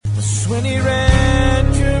When he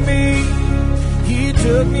ran to me, he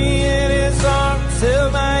took me in his arms,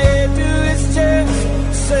 held my head to his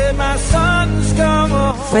chest, said, my son's come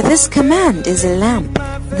home. For this command is a lamp,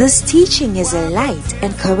 this teaching is a light,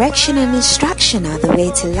 and correction and instruction are the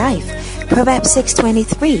way to life. Proverbs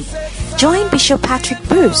 6:23. Join Bishop Patrick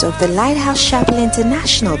Bruce of the Lighthouse Chapel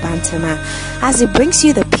International, Bantama, as he brings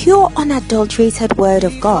you the pure, unadulterated Word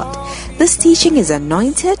of God. This teaching is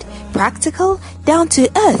anointed, practical, down to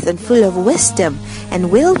earth, and full of wisdom,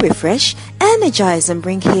 and will refresh, energize, and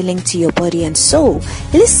bring healing to your body and soul.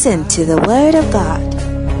 Listen to the Word of God.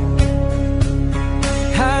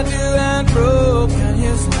 I knew I'd broken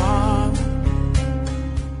his heart.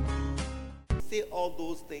 Say all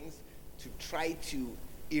those things to try to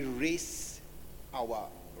erase our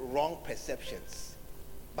wrong perceptions,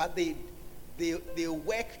 but they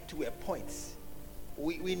work to a point.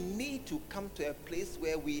 We need to come to a place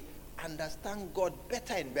where we understand God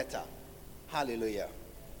better and better. Hallelujah.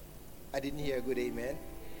 I didn't hear a good amen.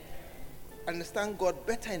 Understand God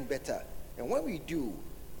better and better, and when we do,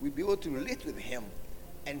 we'll be able to relate with him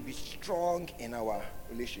and be strong in our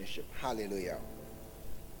relationship. Hallelujah.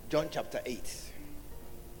 John chapter 8.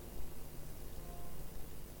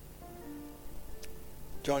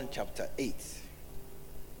 John chapter 8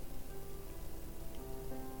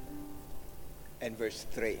 and verse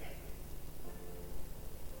 3.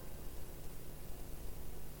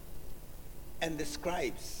 And the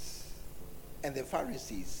scribes and the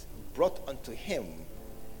Pharisees brought unto him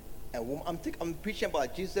a woman. I'm preaching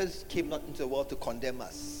about Jesus came not into the world to condemn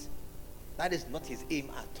us. That is not his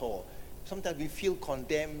aim at all. Sometimes we feel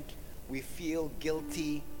condemned, we feel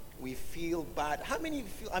guilty, we feel bad. How many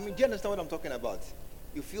feel, do you understand what I'm talking about?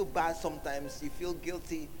 You feel bad sometimes, you feel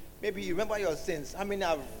guilty. Maybe you remember your sins. How many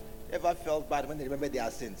have ever felt bad when they remember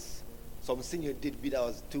their sins? Some sin you did that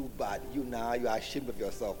was too bad. You are ashamed of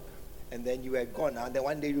yourself. And then you were gone, and then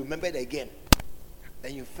one day you remembered again.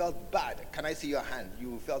 Then you felt bad. Can I see your hand?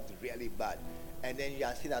 You felt really bad. And then you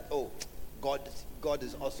are saying that, oh, God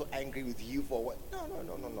is also angry with you for what?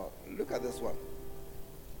 No. Look at this one.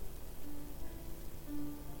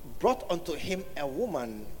 Brought unto him a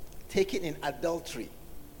woman taken in adultery.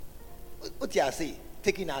 What do you say?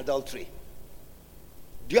 Taken in adultery.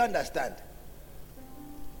 Do you understand?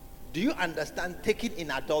 Do you understand taken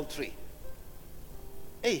in adultery?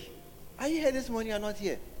 Hey, are you here this morning or not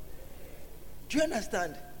here? Do you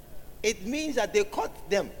understand? It means that they caught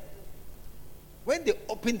them. When they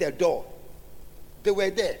opened the door, they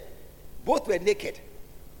were there. Both were naked.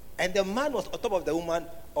 And the man was on top of the woman,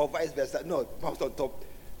 or vice versa. No, man was on top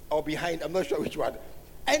or behind. I'm not sure which one.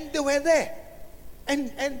 And they were there.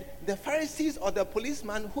 And the Pharisees or the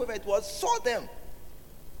policeman, whoever it was, saw them.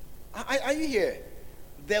 Are you here?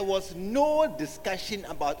 There was no discussion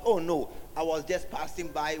about, oh no, I was just passing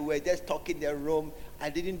by, we were just talking in the room, I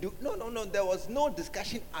didn't do. No. There was no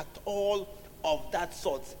discussion at all of that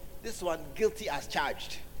sort. This one, guilty as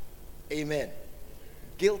charged. Amen.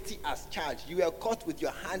 Guilty as charged. You were caught with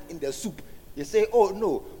your hand in the soup. You say, oh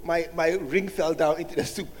no, my ring fell down into the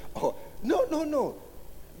soup. Oh, no.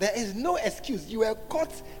 There is no excuse. You were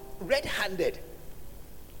caught red-handed.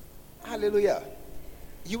 Hallelujah.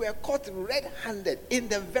 You were caught red-handed in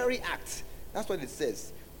the very act. That's what it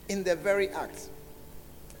says. In the very act.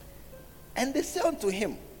 And they said unto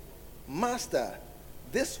him, Master,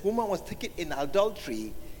 this woman was taken in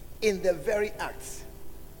adultery in the very act.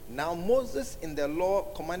 Now Moses in the law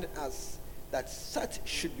commanded us that such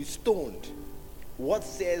should be stoned. What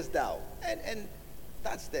sayest thou? And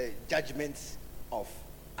that's the judgment of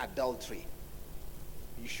adultery.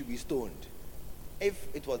 You should be stoned. If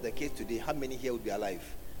it was the case today, how many here would be alive?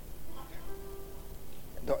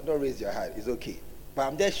 Don't raise your hand. It's okay. But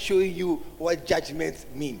I'm just showing you what judgment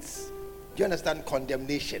means. Do you understand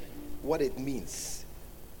condemnation? What it means.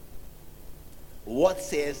 What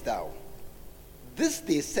sayest thou? This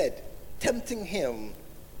they said, tempting him,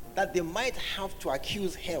 that they might have to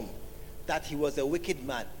accuse him that he was a wicked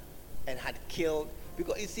man and had killed.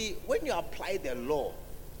 Because you see, when you apply the law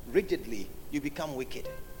rigidly, you become wicked.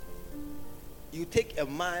 You take a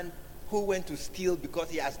man who went to steal because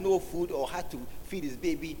he has no food or had to feed his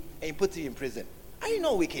baby, and you put him in prison. Are you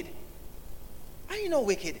not wicked? Are you not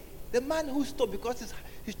wicked? The man who stole because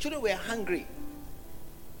his children were hungry,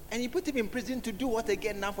 and you put him in prison to do what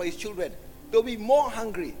again now for his children? They'll be more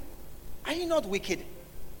hungry. Are you not wicked?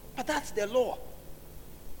 But that's the law.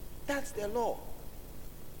 That's the law.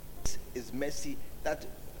 It's mercy that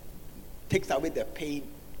takes away the pain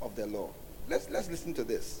of the law. Let's listen to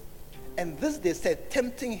this. And this they said,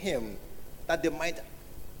 tempting him that they might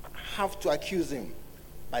have to accuse him.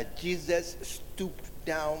 But Jesus stooped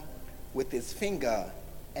down with his finger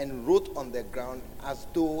and wrote on the ground as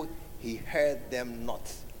though he heard them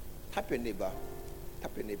not. Tap your neighbor,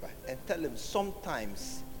 and tell him,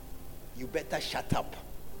 sometimes you better shut up.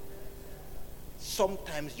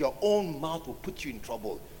 Sometimes your own mouth will put you in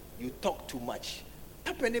trouble. You talk too much.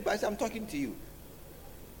 Tap your neighbor, I'm talking to you.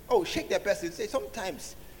 Oh, shake the person, say,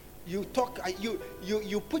 sometimes you talk,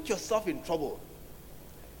 you put yourself in trouble.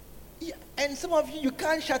 Yeah, and some of you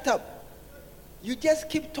can't shut up. You just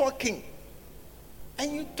keep talking.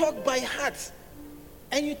 And you talk by heart.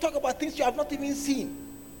 And you talk about things you have not even seen.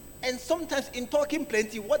 And sometimes in talking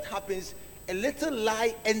plenty, what happens? A little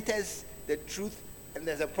lie enters the truth, and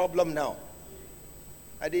there's a problem now.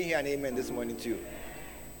 I didn't hear an amen this morning too.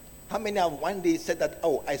 How many have one day said that,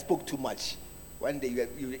 oh, I spoke too much? One day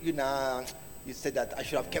you said that I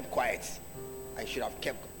should have kept quiet. I should have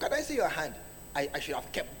kept. Can I see your hand? I should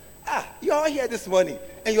have kept. You are here this morning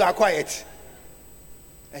and you are quiet.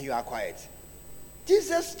 And you are quiet.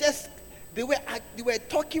 Jesus just, they were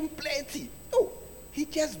talking plenty. Oh, he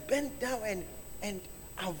just bent down and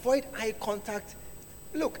avoid eye contact.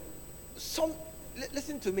 Look,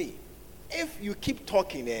 listen to me. If you keep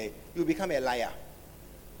talking, you become a liar.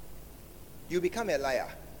 You become a liar.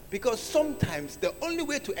 Because sometimes the only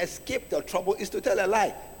way to escape the trouble is to tell a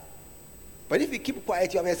lie. But if you keep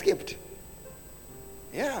quiet, you have escaped.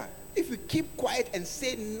 Yeah. If you keep quiet and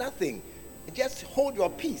say nothing, and just hold your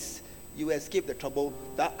peace, you escape the trouble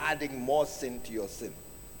without adding more sin to your sin.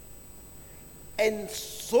 And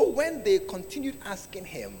so when they continued asking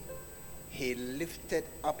him, he lifted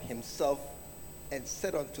up himself and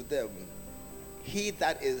said unto them, he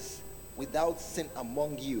that is without sin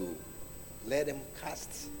among you, let him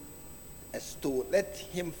cast a stone. Let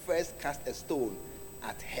him first cast a stone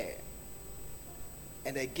at her.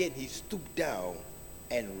 And again he stooped down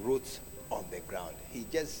and wrote on the ground. He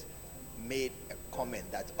just made a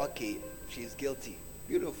comment that, okay, she's guilty.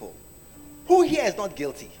 Beautiful. Who here is not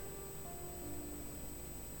guilty?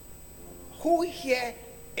 Who here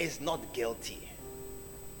is not guilty?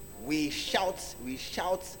 We shout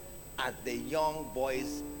at the young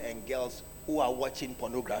boys and girls who are watching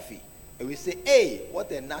pornography. And we say, hey,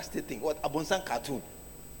 what a nasty thing. What, Abonsan cartoon?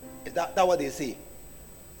 Is that what they say?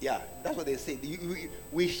 Yeah, that's what they say.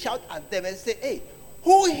 We shout at them and say, hey,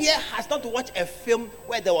 who here has not watched a film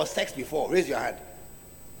where there was sex before? Raise your hand.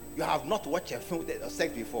 You have not watched a film where there was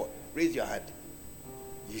sex before. Raise your hand.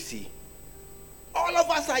 You see, all of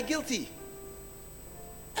us are guilty.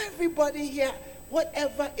 Everybody here,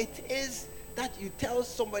 whatever it is that you tell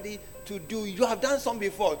somebody to do, you have done some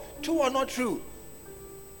before. True or not true?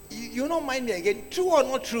 You don't mind me again. True or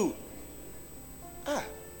not true?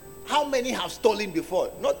 How many have stolen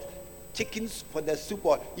before? Not chickens for the soup,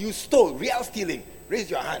 or you stole. Real stealing. Raise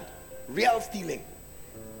your hand. Real stealing.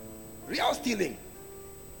 Real stealing.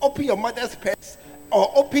 Open your mother's purse,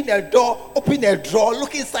 or open a door, open a drawer,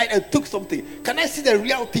 look inside and took something. Can I see the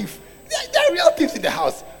real thief? There are real thieves in the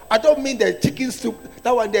house. I don't mean the chicken soup.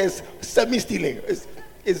 That one there's semi-stealing.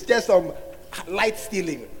 It's just some light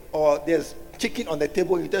stealing. Or there's chicken on the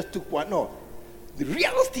table, you just took one. No. The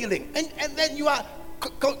real stealing. And then you are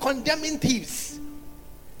condemning thieves.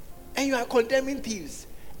 And you are condemning thieves.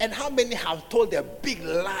 And how many have told a big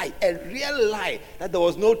lie, a real lie, that there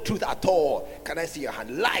was no truth at all? Can I see your hand?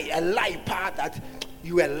 A lie part that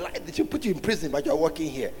you were lying, that you put you in prison, but you are working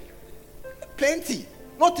here. Plenty.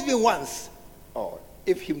 Not even once. Oh,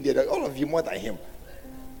 if him did, all of you more than him.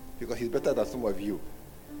 Because he's better than some of you.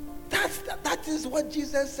 That is what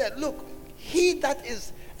Jesus said. Look, he that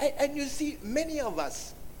is, and you see, many of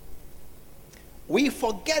us, we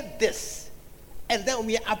forget this, and then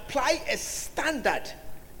we apply a standard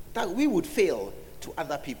that we would fail to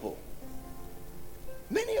other people.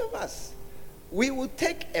 Many of us, we would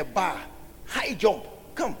take a bar, high jump,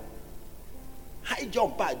 come, high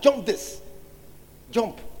jump bar, jump this,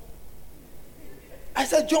 jump. I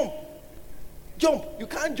said jump, you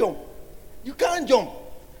can't jump,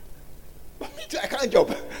 But me too, I can't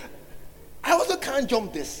jump. I also can't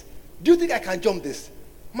jump this. Do you think I can jump this?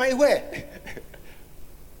 My way.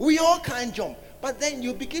 We all can't jump. But then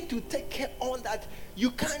you begin to take care on that. You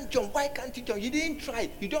can't jump. Why can't you jump? You didn't try.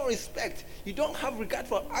 You don't respect. You don't have regard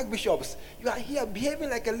for archbishops. You are here behaving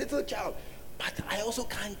like a little child. But I also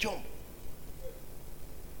can't jump.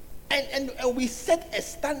 And we set a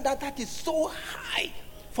standard that is so high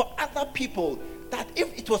for other people that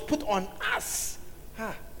if it was put on us, you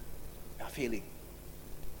are failing.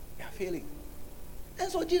 You are failing. And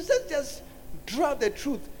so Jesus just drew out the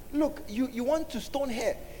truth. Look, you want to stone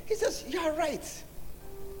her. He says, you are right.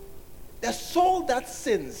 The soul that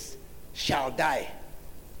sins shall die.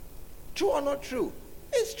 True or not true?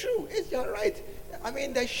 It's true. You're right. I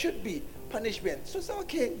mean, there should be. punishment. So say,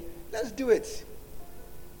 okay, let's do it.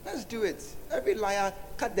 Let's do it. Every liar,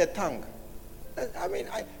 cut their tongue. I mean,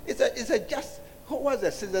 it's a just. Who was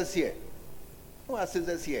the scissors here? Who are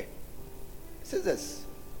scissors here? Scissors.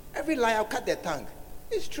 Every liar, cut their tongue.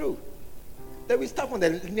 It's true. Then we start from the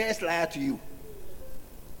nearest liar to you.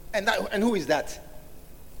 And who is that?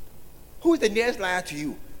 Who is the nearest liar to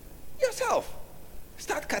you? Yourself.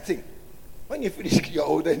 Start cutting. When you finish your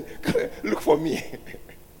own, then look for me.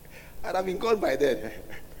 And I've been gone by then.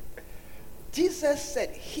 Jesus said,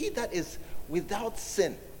 he that is without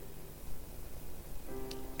sin,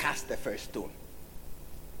 cast the first stone.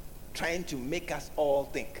 Trying to make us all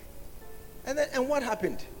think. And what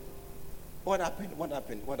happened? What happened?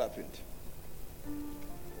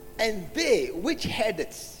 And they which heard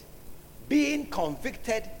it, being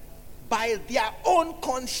convicted by their own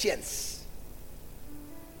conscience.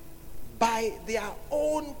 By their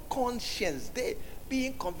own conscience, they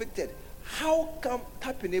being convicted. How come,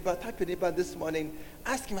 type your neighbor this morning,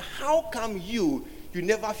 ask him, how come you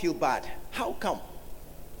never feel bad? How come?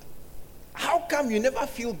 How come you never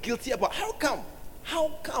feel guilty about? How come?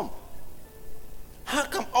 How come? How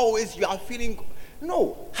come always you are feeling?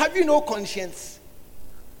 No. Have you no conscience?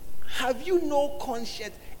 Have you no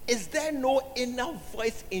conscience? Is there no inner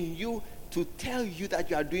voice in you to tell you that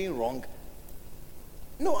you are doing wrong?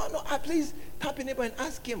 No. Please tap your neighbor and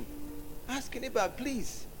ask him. Ask your neighbor,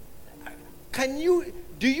 please.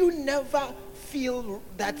 Do you never feel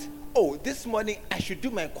that, oh, this morning I should do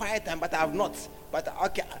my quiet time, but I have not. But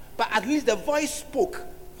okay, but at least the voice spoke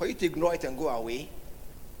for you to ignore it and go away.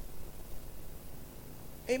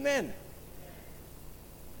 Amen.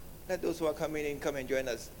 Let those who are coming in come and join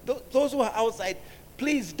us. Those who are outside,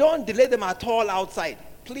 please don't delay them at all outside.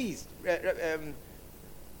 Please,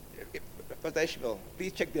 Pastor Ishmael,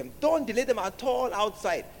 please check them. Don't delay them at all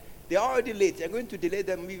outside. They are already late. You're going to delay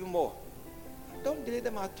them even more. Don't delay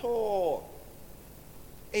them at all.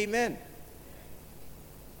 Amen.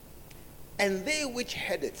 And they which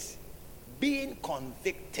heard it, being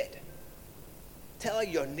convicted, tell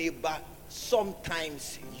your neighbor,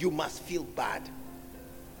 sometimes you must feel bad.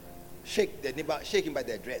 Shake the neighbor, shake him by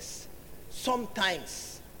the dress.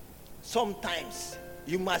 Sometimes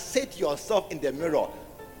you must say to yourself in the mirror,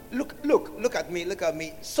 look at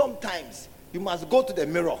me. Sometimes you must go to the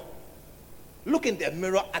mirror. Look in the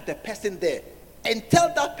mirror at the person there and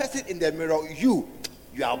tell that person in the mirror, you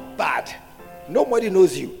are bad. Nobody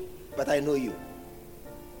knows you, but I know you.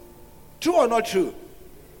 True or not true?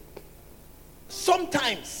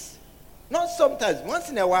 Sometimes, not sometimes, once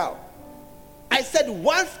in a while. I said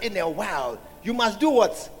once in a while, you must do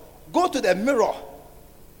what? Go to the mirror.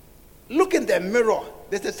 Look in the mirror.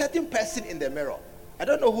 There's a certain person in the mirror. I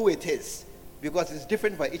don't know who it is because it's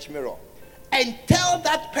different for each mirror. And tell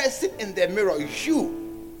that person in the mirror,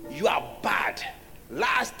 you are bad.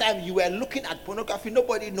 Last time you were looking at pornography,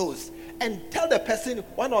 nobody knows. And tell the person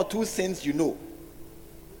one or two sins you know.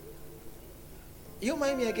 You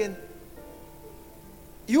mind me again?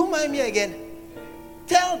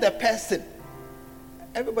 Tell the person.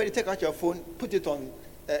 Everybody take out your phone, put it on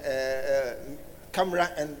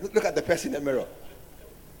camera and look at the person in the mirror.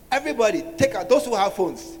 Everybody take out, those who have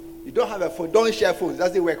phones. You don't have a phone, don't share phones.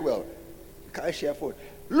 Doesn't work well. You can't share phone.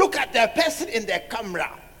 Look at the person in the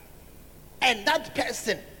camera. And that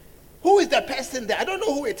person, who is the person there? I don't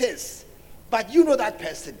know who it is. But you know that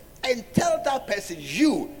person. And tell that person,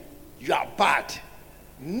 you are bad.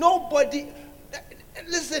 Nobody,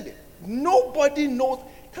 listen, nobody knows.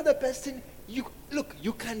 Tell the person, you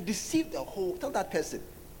can deceive the whole, tell that person,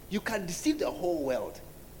 you can deceive the whole world,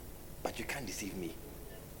 but you can't deceive me.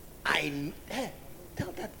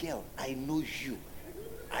 Tell that girl, I know you.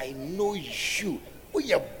 Oh,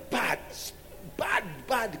 you're bad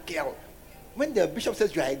girl. When the bishop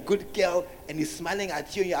says you are a good girl and he's smiling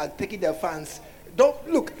at you and you are taking the fans,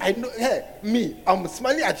 don't look, I know, I'm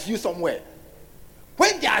smiling at you somewhere.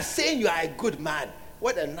 When they are saying you are a good man,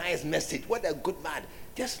 what a nice message, what a good man,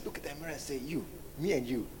 just look at the mirror and say, me and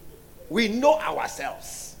you, we know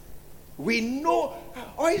ourselves. We know,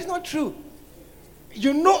 or it's not true.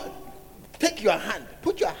 You know, take your hand,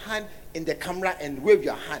 put your hand in the camera and wave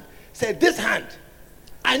your hand. Say, this hand,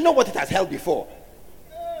 I know what it has held before.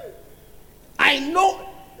 I know,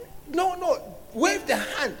 no, wave the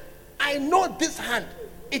hand. I know this hand.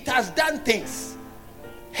 It has done things.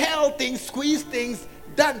 Held things, squeezed things,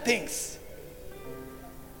 done things.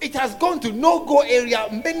 It has gone to no-go area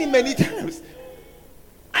many times.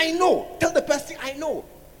 I know. Tell the person, I know.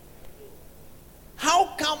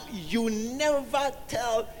 How come you never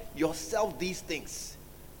tell yourself these things?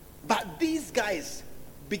 But these guys,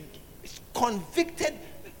 be convicted.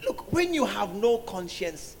 Look, when you have no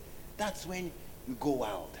conscience, that's when you go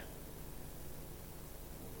wild.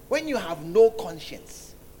 When you have no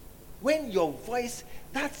conscience, when your voice,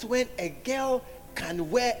 that's when a girl can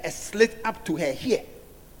wear a slit up to her here.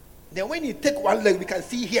 Then when you take one leg, we can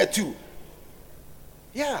see here too.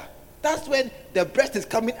 Yeah, that's when the breast is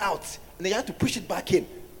coming out and then you have to push it back in.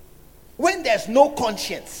 When there's no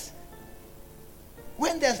conscience,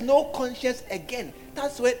 again,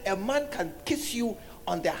 that's when a man can kiss you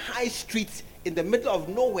on the high street in the middle of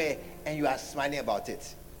nowhere and you are smiling about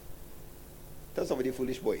it. Tell somebody,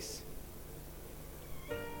 foolish boys.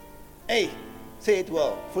 Hey, say it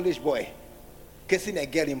well, foolish boy. Kissing a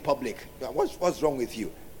girl in public. What's wrong with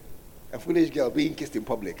you? A foolish girl being kissed in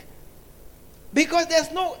public. Because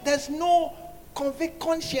there's no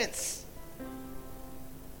conscience.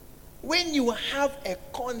 When you have a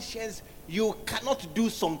conscience, you cannot do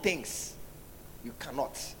some things. You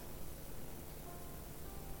cannot.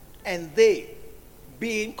 And they,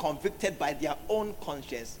 being convicted by their own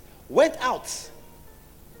conscience, went out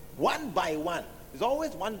one by one. It's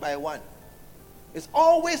always one by one. It's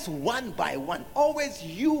always one by one. Always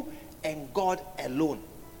you and God alone.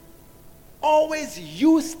 Always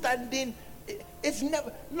you standing. It's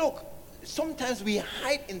never, look, sometimes we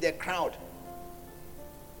hide in the crowd.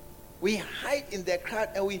 We hide in the crowd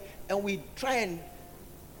and we try and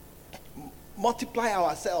multiply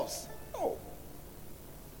ourselves. No.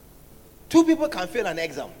 Two people can fail an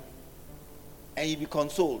exam and you be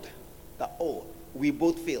consoled that, oh, we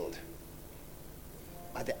both failed.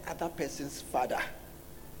 But the other person's father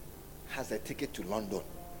has a ticket to London.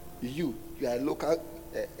 You are a local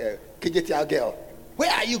KJTR girl.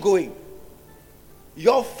 Where are you going?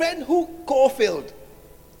 Your friend who co-failed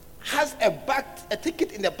has a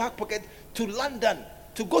ticket in the back pocket to London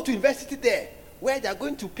to go to university there where they are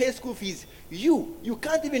going to pay school fees. You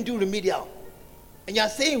can't even do remedial. And you are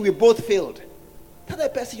saying we both failed. Tell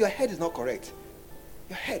that person your head is not correct.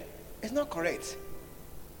 Your head is not correct.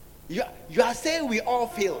 You are saying we all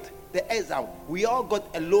failed the exam. We all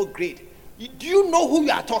got a low grade. Do you know who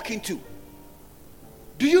you are talking to?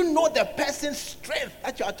 Do you know the person's strength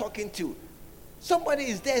that you are talking to? Somebody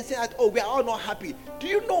is there and saying that, oh, we are all not happy. Do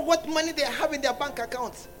you know what money they have in their bank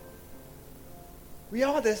accounts? We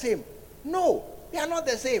are all the same. No, we are not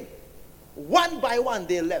the same. One by one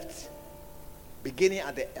they left, beginning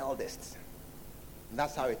at the eldest. And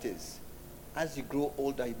that's how it is. As you grow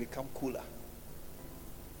older, you become cooler.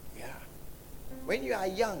 Yeah. When you are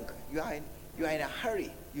young, you are in a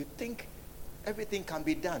hurry. You think everything can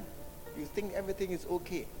be done. You think everything is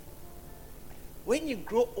okay. When you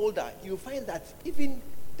grow older, you find that even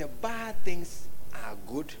the bad things are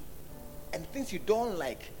good, and things you don't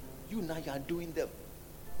like, you are doing them.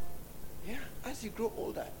 Yeah, as you grow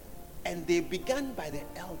older. And they began by the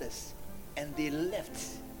elders, and they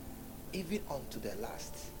left even unto the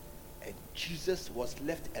last. And Jesus was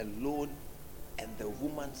left alone, and the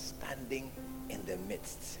woman standing in the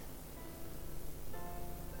midst.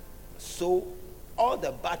 So all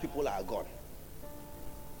the bad people are gone.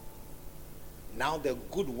 Now the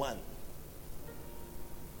good one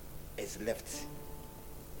is left.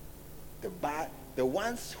 The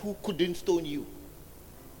ones who couldn't stone you.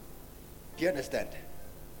 Do you understand?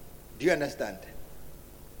 Do you understand?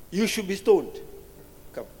 You should be stoned.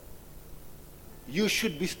 Come. You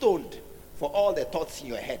should be stoned for all the thoughts in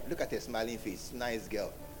your head. Look at her smiling face. Nice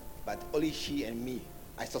girl. But only she and me,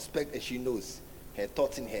 I suspect that she knows her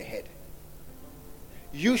thoughts in her head.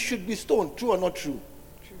 You should be stoned. True or not true?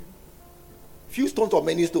 True. Few stones or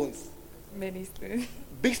many stones? Many stones.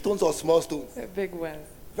 Big stones or small stones? Big ones.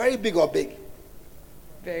 Very big or big?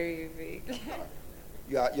 Very big.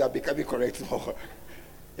 You are becoming correct more.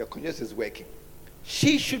 Your conscience is working.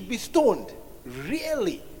 She should be stoned.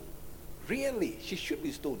 Really, she should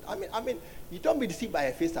be stoned. I mean, you don't be deceived by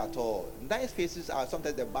her face at all. Nice faces are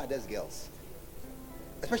sometimes the baddest girls,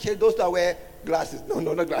 especially those that wear glasses. No,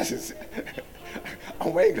 not glasses.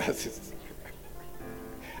 I'm wearing glasses.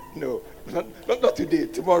 No, not today.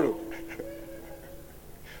 Tomorrow.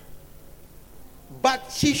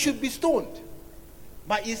 But she should be stoned.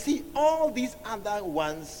 But you see, all these other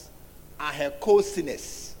ones are her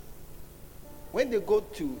co-sinners. When they go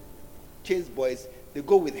to chase boys, they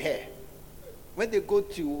go with her. When they go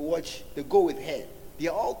to watch, they go with her. They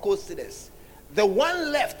are all co-sinners. The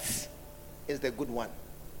one left is the good one.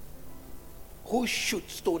 Who should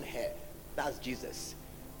stone her? That's Jesus.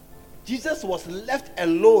 Jesus was left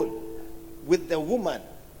alone with the woman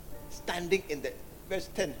standing in the verse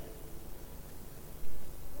 10.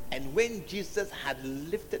 And when Jesus had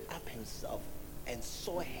lifted up himself and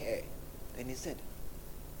saw her, then he said,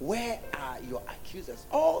 where are your accusers?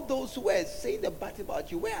 All those who were saying the bad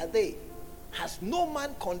about you, where are they? Has no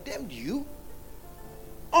man condemned you?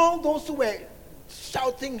 All those who were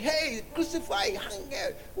shouting, hey, crucify,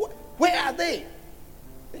 hang, where are they?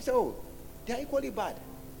 They say, oh, they are equally bad.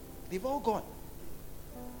 They've all gone.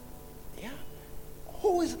 Yeah.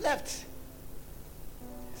 Who is left?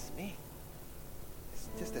 It's me. It's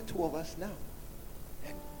just the two of us now.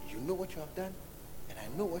 And you know what you have done, and I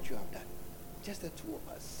know what you have done. Just the two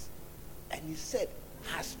of us. And he said,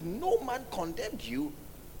 has no man condemned you?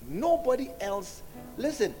 Nobody else.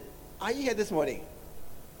 Listen, are you here this morning?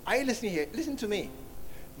 Are you listening here? Listen to me.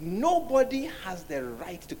 Nobody has the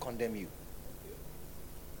right to condemn you.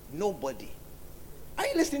 Nobody. Are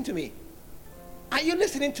you listening to me? Are you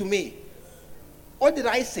listening to me? What did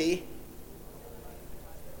I say?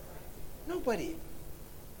 Nobody.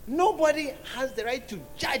 Nobody has the right to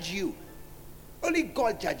judge you. Only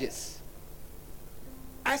God judges.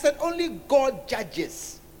 I said only God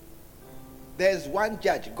judges. There's one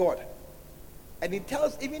judge, God. And he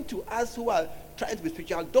tells even to us who are trying to be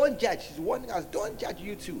spiritual, don't judge. He's warning us, don't judge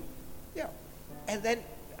you too. Yeah. And then,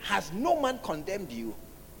 has no man condemned you?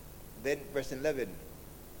 Then verse 11,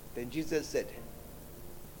 then Jesus said,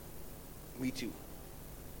 me too.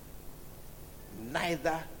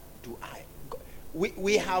 Neither do I.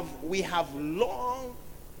 We have long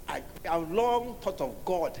thought of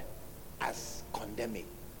God as condemning.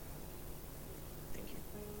 Thank you.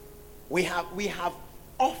 We have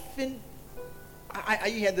often, are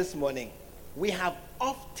you here this morning? We have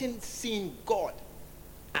often seen God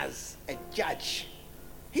as a judge.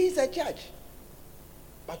 He's a judge.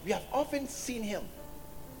 But we have often seen him.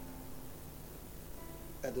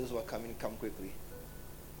 And those who are coming, come quickly.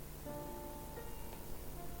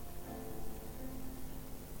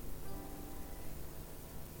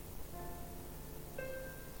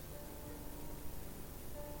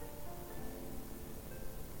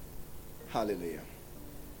 Hallelujah.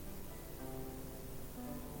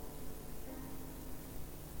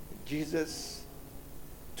 Jesus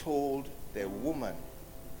told the woman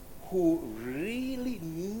who really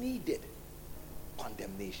needed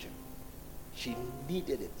condemnation. She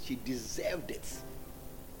needed it. She deserved it.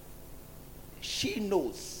 She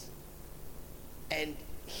knows. And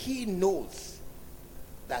he knows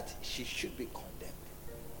that she should be condemned.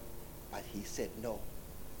 But he said, no.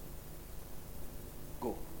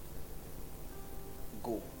 Go.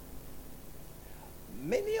 Go.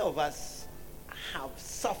 Many of us have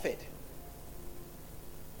suffered.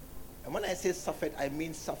 And when I say suffered, I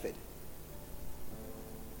mean suffered.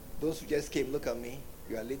 Those who just came, look at me.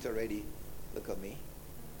 You are late already. Look at me.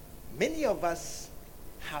 Many of us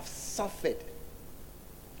have suffered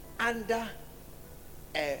under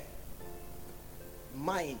a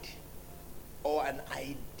mind or an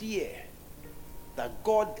idea that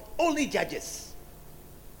God only judges.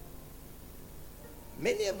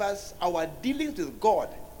 Many of us, our dealings with God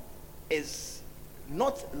is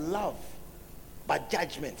not love, but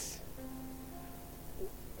judgment.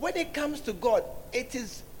 When it comes to God, it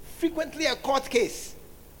is frequently a court case.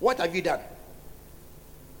 What have you done?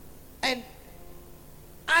 And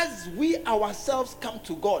as we ourselves come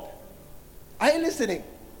to God, are you listening?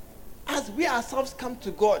 As we ourselves come to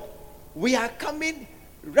God, we are coming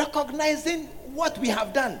recognizing what we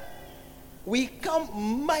have done. We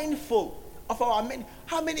come mindful of our many.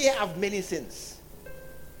 How many here have many sins?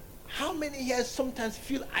 How many here sometimes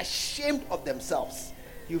feel ashamed of themselves?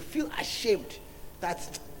 You feel ashamed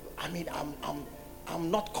that,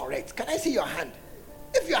 I'm not correct. Can I see your hand?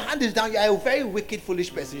 If your hand is down, you are a very wicked,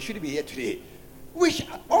 foolish person. You shouldn't be here today. Which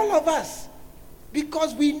all of us,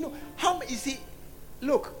 because we know how. You see,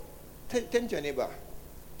 look, turn to your neighbor,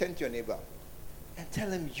 and tell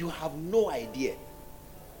him you have no idea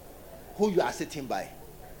who you are sitting by.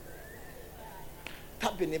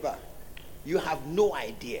 Tap your neighbor. You have no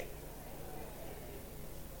idea.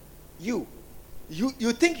 You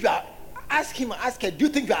think you are. Ask him or ask her. Do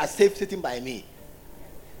you think you are safe sitting by me?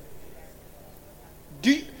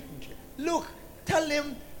 Look, tell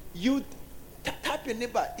him you tap your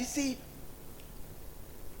neighbor. You see,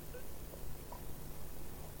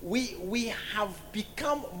 we have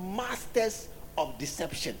become masters of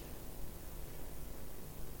deception.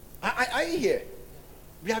 Are you here?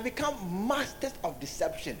 We have become masters of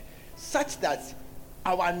deception, such that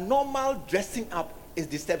our normal dressing up is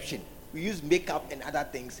deception. We use makeup and other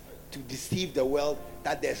things to deceive the world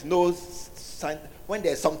that there's no sun when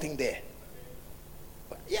there's something there.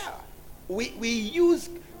 Yeah, we use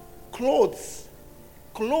clothes.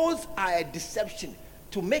 Clothes are a deception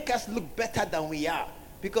to make us look better than we are.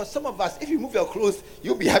 Because some of us, if you move your clothes,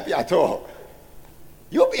 you'll be happy at all.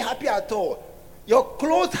 You'll be happy at all. Your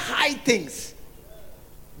clothes hide things.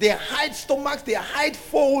 They hide stomachs, they hide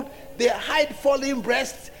fold, They hide falling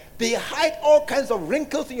breasts. They hide all kinds of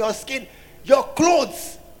wrinkles in your skin. Your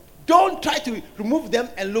clothes, don't try to remove them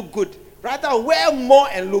and look good. Rather, wear more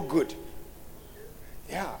and look good.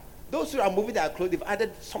 Yeah. Those who are moving their clothes, they've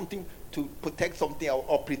added something to protect something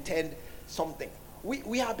or pretend something.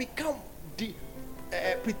 We have become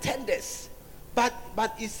pretenders. But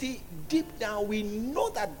you see, deep down, we know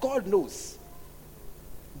that God knows.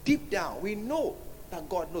 Deep down, we know that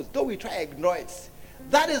God knows. Though we try to ignore it.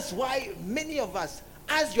 That is why many of us,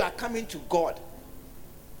 as you are coming to God,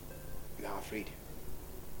 you are afraid.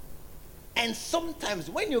 And sometimes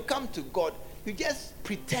when you come to God, you just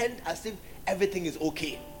pretend as if everything is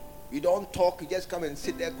okay. You don't talk, you just come and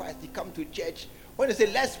sit there quiet. You come to church. When you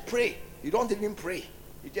say, let's pray, you don't even pray.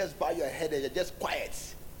 You just bow your head and you're just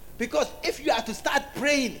quiet. Because if you are to start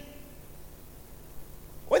praying,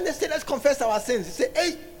 when they say, let's confess our sins, you say,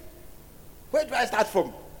 hey, where do I start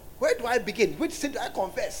from? Where do I begin? Which sin do I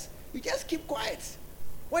confess? You just keep quiet.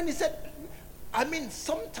 When he said,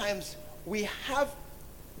 sometimes we have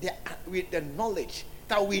the knowledge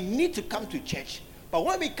that we need to come to church. But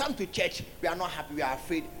when we come to church, we are not happy, we are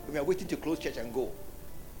afraid, we are waiting to close church and go.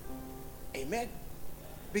 Amen.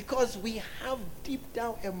 Because we have deep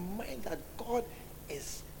down a mind that God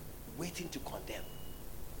is waiting to condemn.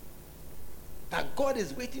 That God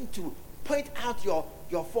is waiting to point out your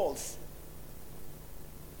faults.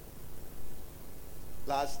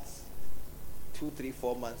 Last 2, 3,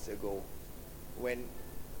 4 months ago, when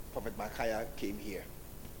Prophet Micaiah came here,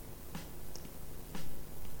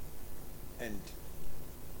 and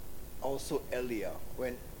also earlier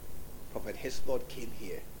when Prophet Hislord came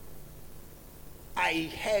here, I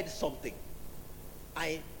heard something.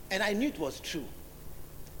 And I knew it was true,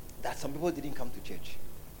 that some people didn't come to church.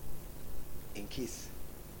 In case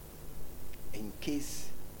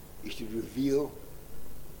you should reveal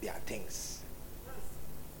their things.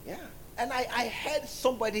 Yeah. And I heard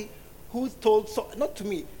somebody who told, not to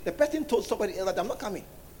me, the person told somebody else that I'm not coming.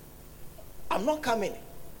 I'm not coming.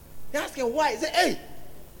 They're asking why. He said, hey,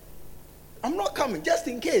 I'm not coming, just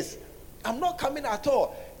in case. I'm not coming at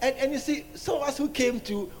all. And you see, some of us we came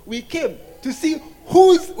to see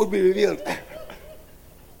whose would be revealed.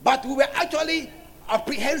 But we were actually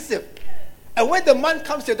apprehensive. And when the man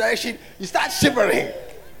comes to your direction, you start shivering.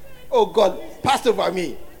 Oh God, pass over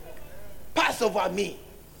me. Pass over me.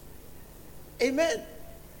 Amen.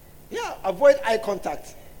 Yeah, avoid eye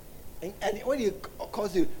contact. And when he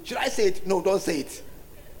calls you, should I say it? No, don't say it.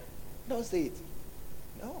 Don't say it.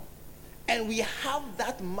 No. And we have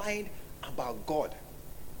that mind about God.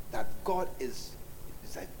 That God is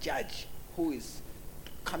a judge who is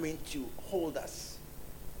coming to hold us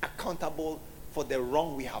accountable for the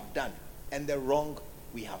wrong we have done. And the wrong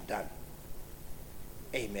we have done.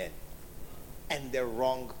 Amen. And the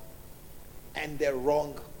wrong.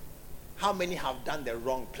 How many have done the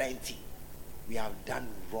wrong? Plenty. We have done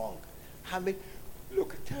wrong. How many?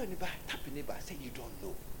 Look, tell anybody, tap your neighbor, say you don't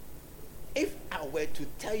know. If I were to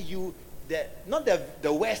tell you not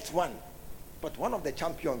the worst one, but one of the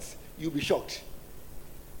champions, you'll be shocked.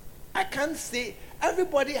 I can't say,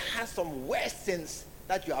 everybody has some worst sins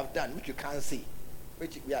that you have done, which you can't see,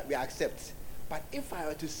 which we accept. But if I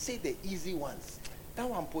were to say the easy ones, that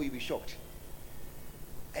one, you'll be shocked.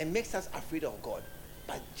 It makes us afraid of God.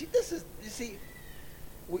 But this is, you see,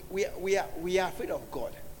 we are afraid of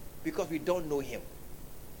God because we don't know him.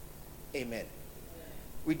 Amen.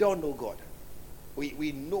 We don't know God.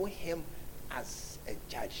 We know him as a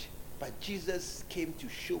judge. But Jesus came to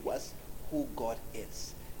show us who God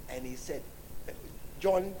is. And he said,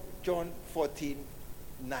 John 14:9.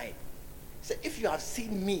 He said, if you have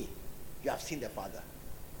seen me, you have seen the Father.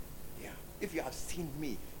 Yeah. If you have seen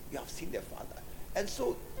me, you have seen the Father. And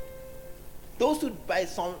so, those who by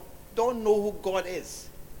some don't know who God is,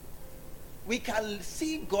 we can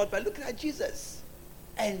see God by looking at Jesus.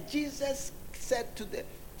 And Jesus said to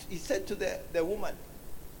the woman,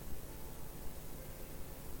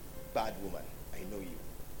 bad woman, I know you.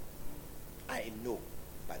 I know,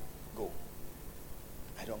 but go.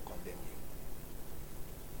 I don't condemn you.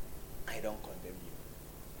 I don't condemn you.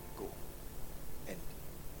 Go.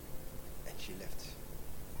 And she left.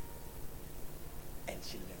 And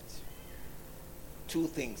she left. Two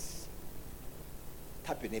things.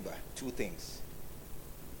 Tap your neighbor. Two things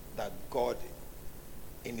that God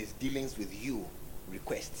in his dealings with you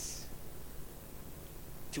requests.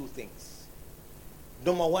 Two things.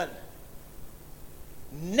 Number one,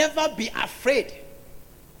 never be afraid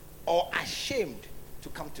or ashamed to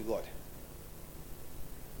come to God.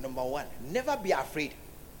 Number one, never be afraid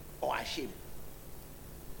or ashamed.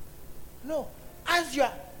 No, as you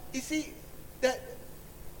are, you see,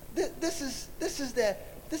 this is the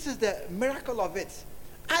This is the miracle of it.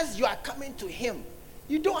 As you are coming to him,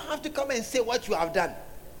 you don't have to come and say what you have done.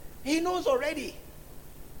 He knows already.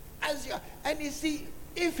 And you see,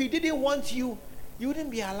 if he didn't want you, you wouldn't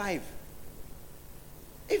be alive.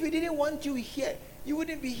 If he didn't want you here, you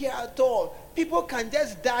wouldn't be here at all. People can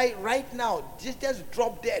just die right now, just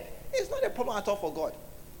drop dead. It's not a problem at all for God.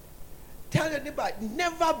 Tell your neighbor,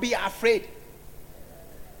 never be afraid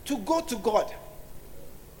to go to God.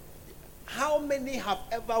 How many have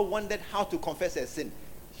ever wondered how to confess a sin?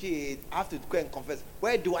 I have to go and confess.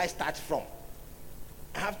 Where do I start from?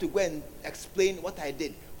 I have to go and explain what I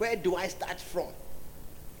did. Where do I start from?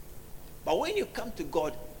 But when you come to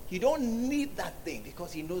God, you don't need that thing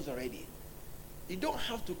because he knows already. You don't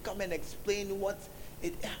have to come and explain what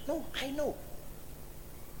it. No, I know.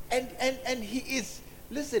 And he is.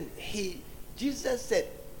 Listen, Jesus said,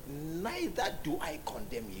 neither do I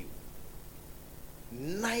condemn you.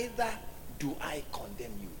 Neither do I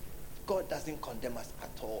condemn you. God doesn't condemn us at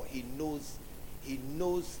all. He knows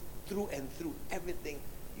through and through everything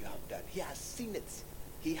you have done. He has seen it.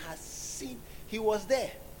 He has seen. He was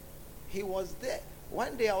there. He was there.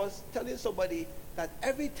 One day I was telling somebody that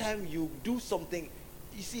every time you do something,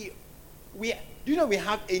 you see, do you know we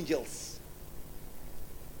have angels?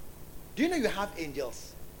 Do you know you have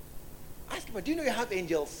angels? Ask him, do you know you have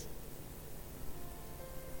angels?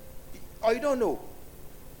 Or you don't know?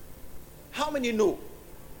 How many know?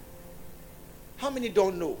 How many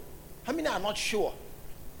don't know? How many are not sure?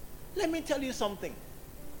 Let me tell you something.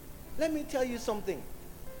 Let me tell you something.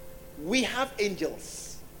 We have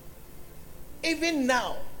angels. Even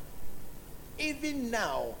now,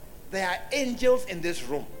 there are angels in this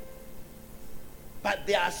room. But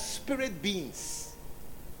they are spirit beings.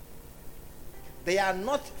 They are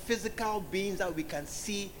not physical beings that we can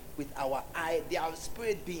see with our eye. They are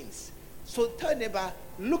spirit beings. So tell neighbor,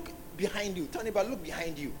 look behind you. Tell neighbor, look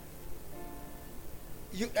behind you.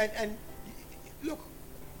 And look.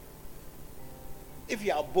 If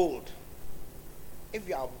you are bold, and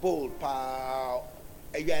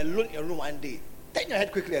you are alone in a room one day, turn your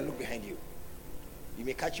head quickly and look behind you. You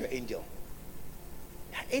may catch your angel.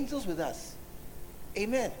 There are angels with us.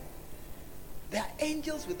 Amen. There are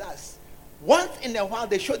angels with us. Once in a while,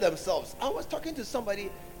 they show themselves. I was talking to somebody,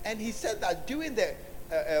 and he said that during the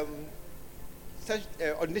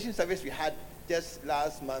ordination service we had just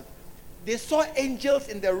last month, they saw angels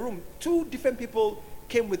in the room. 2 different people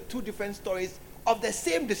came with 2 different stories of the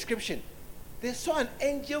same description. They saw an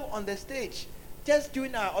angel on the stage just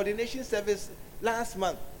during our ordination service last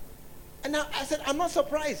month. And now I said, I'm not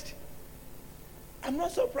surprised. I'm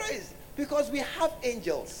not surprised because we have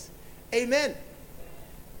angels. Amen.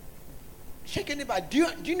 Shake anybody.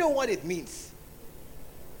 Do you know what it means?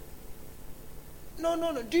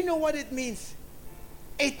 No. Do you know what it means?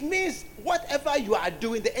 It means whatever you are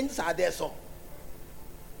doing, the angels are there. So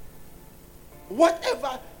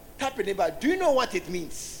whatever happening, but do you know what it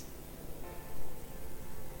means?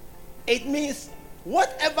 It means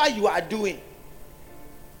whatever you are doing.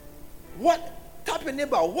 Whatever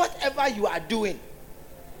you are doing,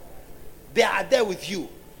 they are there with you,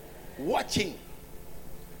 watching.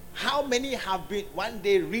 How many have been one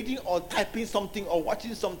day reading or typing something or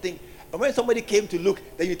watching something, and when somebody came to look,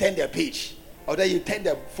 then you turn their page or then you turn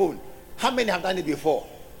their phone? How many have done it before?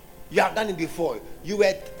 You have done it before. You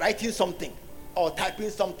were writing something or typing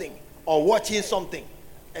something or watching something,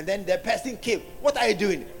 and then the person came. What are you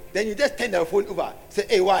doing? Then you just turn the phone over. Say,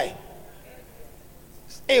 hey, why?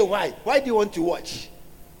 Hey, why? Why do you want to watch?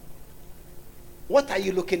 What are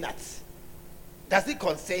you looking at? Does it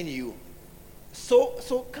concern you?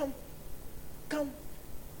 So come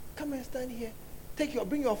and stand here.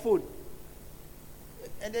 Bring your phone,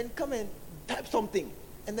 and then come and type something,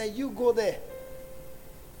 and then you go there.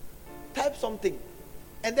 Type something,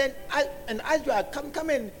 and then as you are come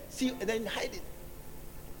and see, and then hide it.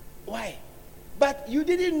 Why? But you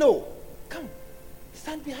didn't know. Come,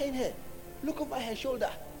 stand behind her. Look over her shoulder.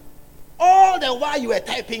 All the while you were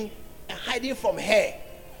typing and hiding from her.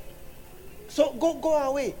 So go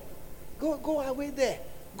away. Go away there.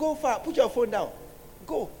 Go far. Put your phone down.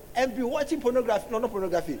 Go and be watching pornography. No, not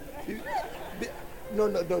pornography.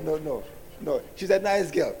 No. She's a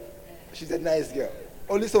nice girl.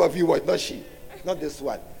 Only some of you watch, not she. Not this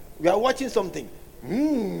one. We are watching something.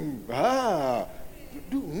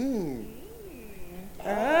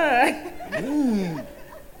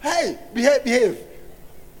 Hey, behave.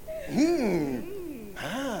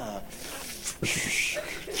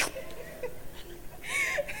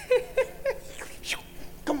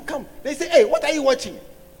 Come. They say, hey, what are you watching?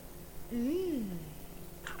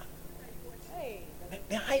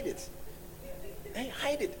 They hide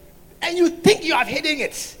it. And you think you have hidden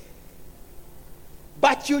it.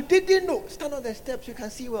 But you didn't know. Stand on the steps, you can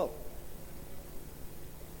see well.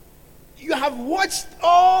 You have watched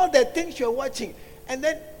all the things you're watching. And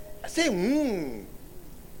then say, And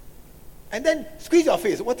then squeeze your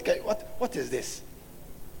face. What is this?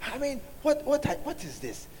 I mean, what is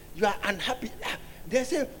this? You are unhappy. They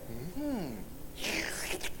say,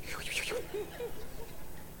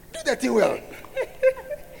 Do the thing well.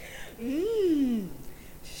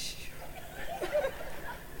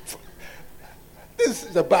 This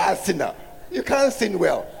is a bad sinner. You can't sing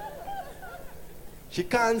well. She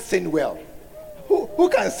can't sing well. Who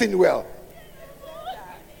can sing well?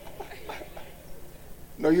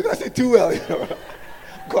 No, you can sing too well.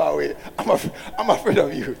 Go away. I'm afraid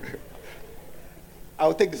of you.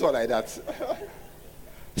 I'll take this one like that.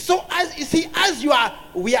 So as you see,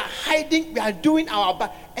 we are hiding, we are doing our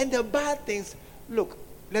bad, and the bad things. Look,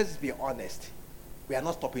 let's be honest. We are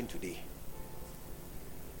not stopping today.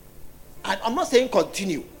 And I'm not saying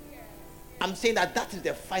continue. I'm saying that is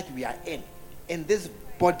the fight we are in. In this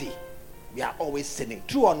body, we are always sinning.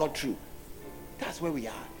 True or not true? That's where we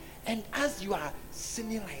are. And as you are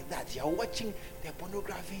sinning like that, you are watching the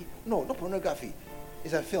pornography. No, not pornography.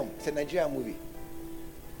 It's a film. It's a Nigerian movie.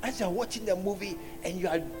 As you are watching the movie and you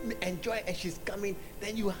are enjoying and she's coming,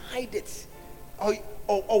 then you hide it.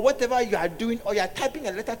 Or whatever you are doing, or you are typing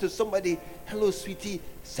a letter to somebody. Hello, sweetie,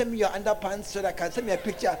 send me your underpants so that I can send me a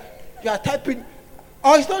picture. You are typing.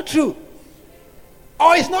 Oh, it's not true.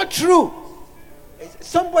 Oh, it's not true.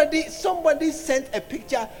 Somebody sent a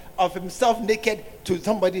picture of himself naked to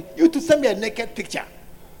somebody. You to send me a naked picture.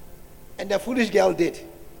 And the foolish girl did.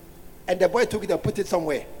 And the boy took it and put it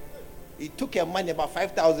somewhere. He took her money, about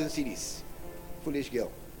 5,000 cedis. Foolish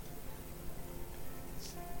girl.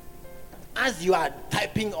 As you are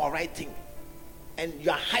typing or writing, and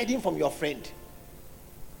you are hiding from your friend,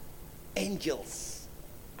 angels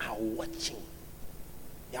are watching.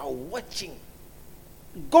 They are watching.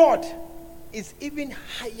 God is even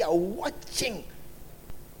higher, watching.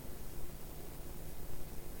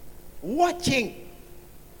 Watching.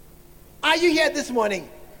 Are you here this morning?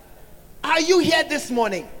 Are you here this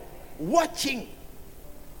morning? Watching.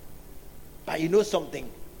 But you know something?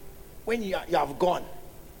 When you have gone,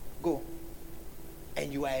 go,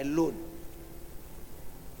 and you are alone,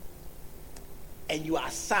 and you are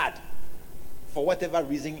sad, for whatever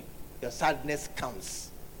reason your sadness comes,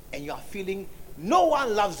 and you are feeling no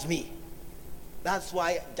one loves me. That's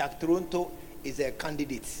why Jack Toronto is a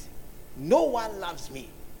candidate. No one loves me.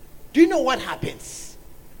 Do you know what happens?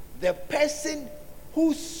 The person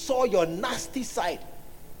who saw your nasty side,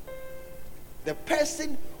 the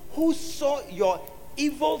person who saw your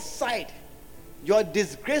evil side, your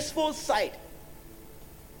disgraceful side,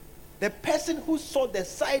 the person who saw the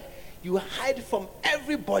side you hide from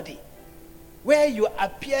everybody, where you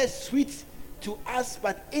appear sweet to us,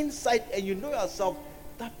 but inside, and you know yourself,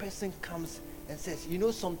 that person comes and says, you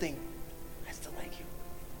know something, I still like you.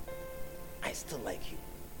 I still like you.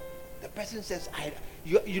 The person says,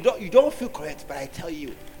 you don't feel correct, but I tell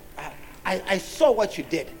you, I saw what you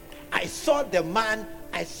did. I saw the man,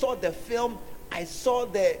 I saw the film, I saw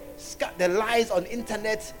the lies on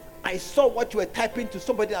internet. I saw what you were typing to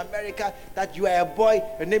somebody in America, that you are a boy,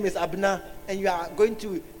 your name is Abner, and you are going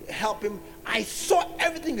to help him. I saw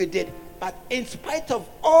everything you did, but in spite of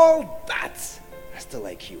all that, I still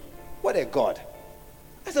like you. What a God.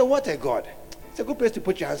 I said, what a God. It's a good place to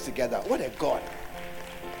put your hands together. What a God.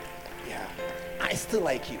 Yeah, I still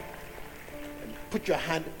like you. And put your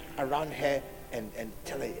hand around her and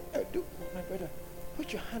tell her, my brother,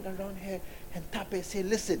 put your hand around her and tap her. Say,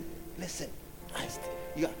 listen,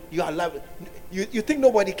 you are loved. You think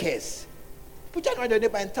nobody cares. Put your hand around your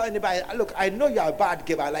neighbor and tell anybody, look, I know you are a bad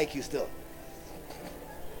giver. I like you still.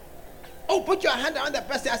 Oh, put your hand around the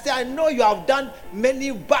person and say, I know you have done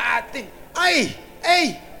many bad things.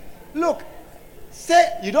 Hey, look.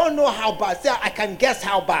 Say, you don't know how bad. Say, I can guess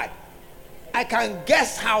how bad. I can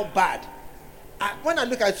guess how bad. When I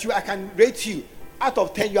look at you, I can rate you. Out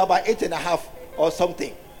of 10, you're about 8.5 or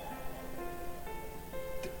something.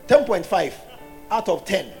 10.5 out of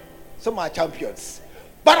 10. Some are champions.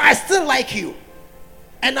 But I still like you.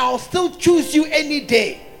 And I'll still choose you any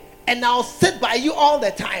day. And I'll sit by you all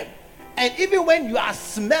the time. And even when you are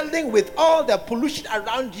smelling with all the pollution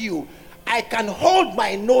around you, I can hold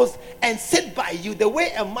my nose and sit by you the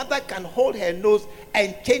way a mother can hold her nose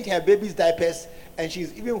and change her baby's diapers, and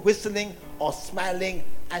she's even whistling or smiling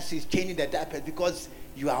as she's changing the diapers, because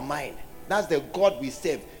you are mine. That's the God we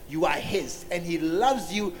serve. You are his, and he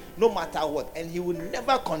loves you no matter what, and he will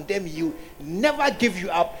never condemn you, never give you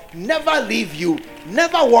up, never leave you,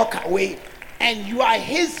 never walk away. And you are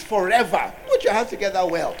his forever. Put your hands together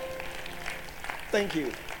well. Thank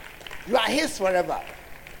you. You are his forever.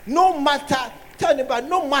 No matter, tell anybody,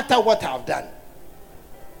 no matter what I've done.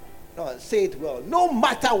 No, say it well. No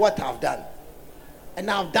matter what I've done. And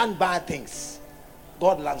I've done bad things.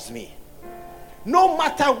 God loves me. No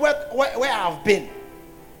matter where I've been.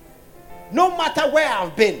 No matter where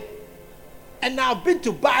I've been. And I've been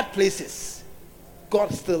to bad places.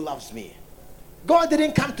 God still loves me. God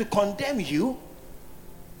didn't come to condemn you.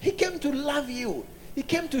 He came to love you. He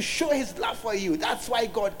came to show his love for you. That's why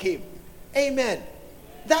God came. Amen.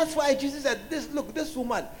 That's why Jesus said, this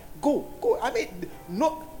woman, go. I mean,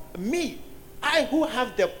 no, me, I who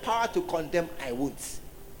have the power to condemn, I won't.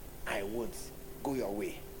 Go your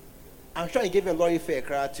way. I'm sure he gave a lorry fare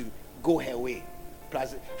crowd to go her way.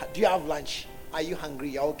 Plus, do you have lunch? Are you hungry?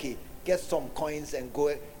 You're okay. Get some coins and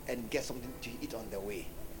go and get something to eat on the way.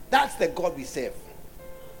 That's the God we serve.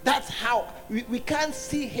 That's how we can't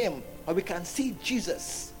see him, or we can see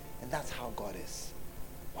Jesus. And that's how God is.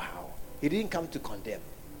 Wow. He didn't come to condemn.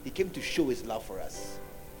 He came to show his love for us.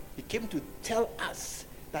 He came to tell us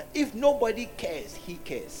that if nobody cares, he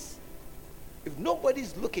cares. If nobody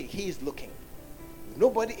is looking, he is looking. If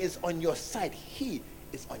nobody is on your side, he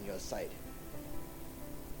is on your side.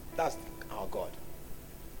 That's our God.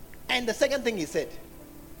 And the second thing he said,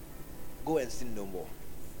 go and sin no more.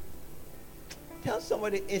 Tell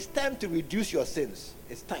somebody, it's time to reduce your sins.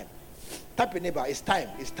 It's time. Tap your neighbor, it's time.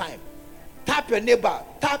 Tap your neighbor.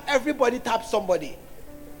 Tap everybody, tap somebody.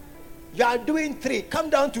 You are doing 3. Come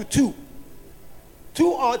down to 2. 2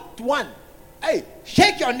 or 1. Hey,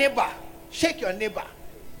 shake your neighbor. Shake your neighbor.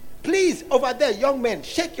 Please, over there, young men,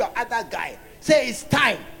 shake your other guy. Say, it's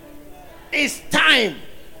time. It's time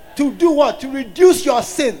to do what? To reduce your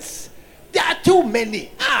sins. There are too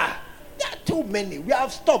many. There are too many. We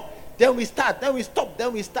have stopped. Then we start. Then we stop.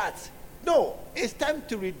 Then we start. No, it's time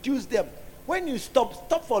to reduce them. When you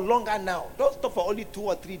stop for longer now. Don't stop for only 2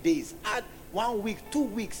 or 3 days. Add 1 week, 2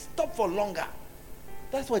 weeks. Stop for longer.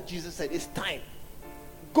 That's what Jesus said. It's time.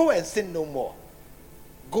 Go and sin no more.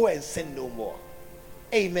 Go and sin no more.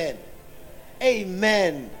 Amen.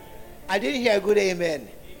 Amen. I didn't hear a good amen.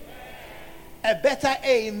 A better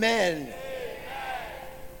amen.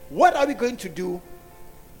 What are we going to do?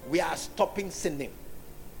 We are stopping sinning.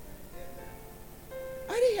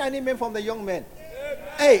 I didn't hear an amen from the young men.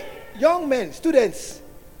 Hey, young men, students.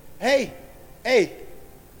 Hey.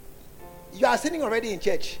 You are sinning already in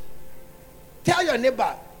church. Tell your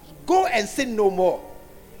neighbor, go and sin no more.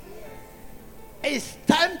 It's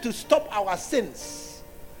time to stop our sins.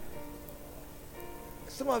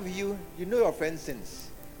 Some of you, you know your friend's sins.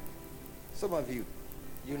 Some of you,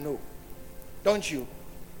 you know. Don't you?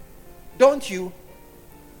 Don't you?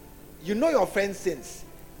 You know your friend's sins.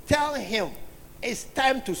 Tell him it's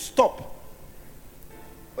time to stop.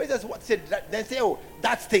 What is what said? Then say, oh,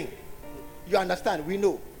 that thing. You understand? We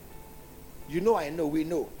know. You know, I know, we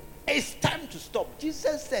know. It's time to stop.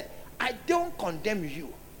 Jesus said, I don't condemn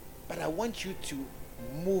you, but I want you to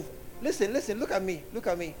move. Listen, look at me.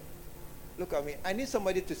 I need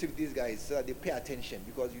somebody to see these guys so that they pay attention,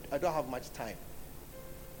 because I don't have much time.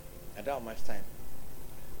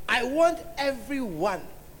 I want everyone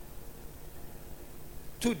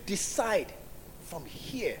to decide from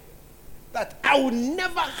here that I will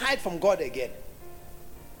never hide from God again.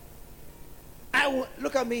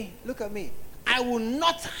 Look at me. I will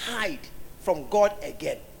not hide from God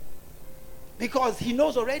again, because he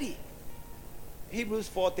knows already. Hebrews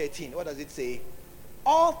 4:13, what does it say?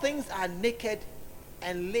 All things are naked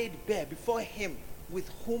and laid bare before him with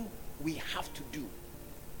whom we have to do.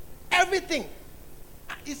 Everything.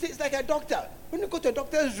 It's like a doctor. When you go to a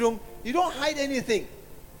doctor's room, you don't hide anything.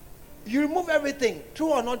 You remove everything,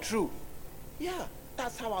 true or not true. Yeah,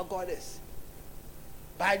 that's how our God is.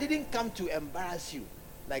 But I didn't come to embarrass you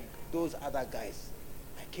like those other guys.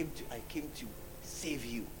 I came to save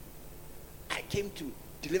you. I came to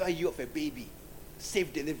deliver you of a baby.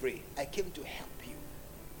 Safe delivery. I came to help you.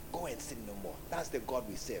 Go and sin no more. That's the God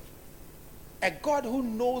we serve. A God who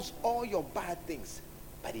knows all your bad things,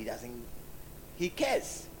 but he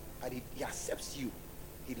cares, but he accepts you.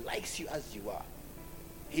 He likes you as you are.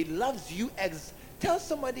 He loves you. Tell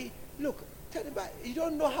somebody, look, tell anybody, you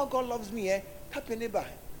don't know how God loves me, eh? Tap your neighbor.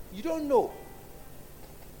 You don't know.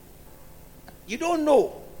 You don't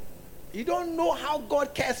know. You don't know how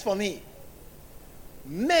God cares for me.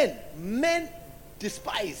 Men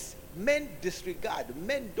despise, men disregard,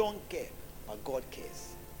 men don't care, but God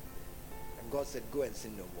cares. And God said, go and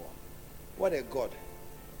sin no more. What a God.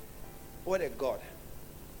 What a God.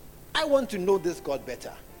 I want to know this God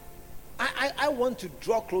better. I want to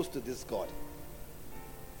draw close to this God.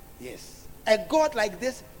 Yes. a God like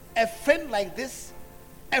this, a friend like this,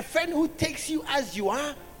 a friend who takes you as you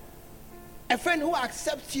are, a friend who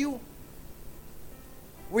accepts you.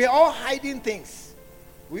 We are all hiding things.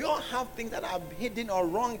 We all have things that are hidden or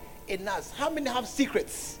wrong in us. How many have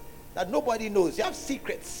secrets that nobody knows? You have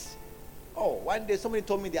secrets. Oh, one day somebody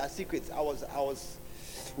told me there are secrets. I was,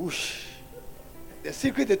 whoosh. The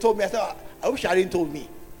secret they told me, I said, I wish I didn't told me.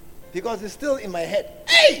 Because it's still in my head.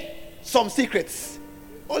 Hey! Some secrets.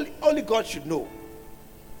 Only God should know.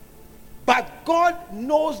 But God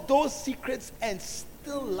knows those secrets and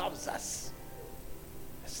still loves us.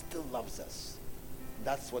 Still loves us.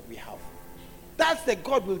 That's what we have. That's the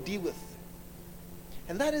God we'll deal with.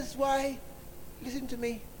 And that is why, listen to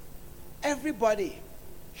me, everybody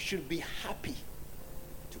should be happy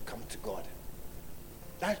to come to God.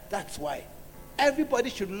 That's why. Everybody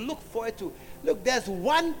should look forward to. Look, there's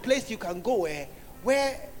one place you can go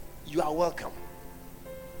where you are welcome.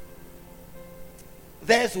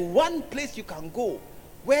 There's one place you can go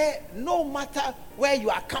where no matter where you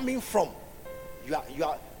are coming from, you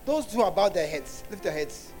are those who are bowed their heads, lift your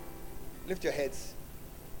heads. Lift your heads.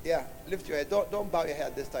 Yeah, lift your head. Don't bow your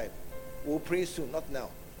head this time. We'll pray soon, not now.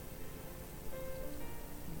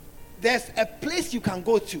 There's a place you can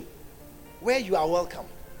go to where you are welcome.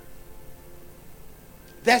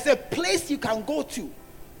 There's a place you can go to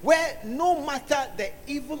where no matter the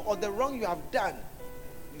evil or the wrong you have done,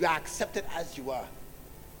 you are accepted as you are.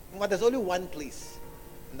 But there's only one place,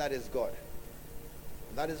 and that is God.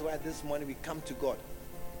 And that is why this morning we come to God.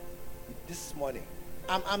 This morning,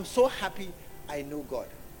 I'm so happy I know God.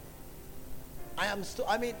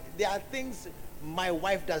 There are things my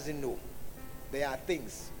wife doesn't know. There are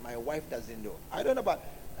things my wife doesn't know. I don't know about,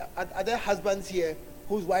 are there husbands here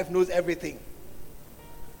whose wife knows everything?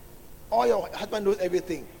 Or your husband knows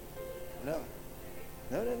everything? No.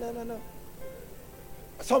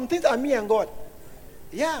 Some things are me and God.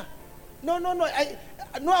 Yeah. No.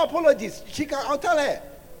 No apologies. I'll tell her.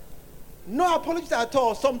 No apologies at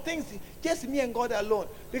all. Some things, just me and God alone.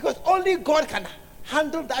 Because only God can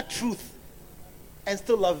handle that truth and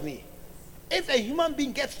still love me. If a human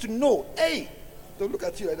being gets to know, hey, don't look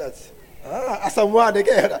at you like that. As someone they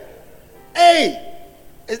get that. Hey,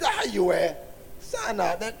 is that how you were?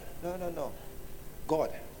 Sana, that no.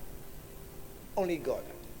 God. Only God.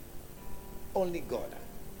 Only God.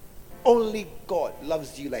 Only God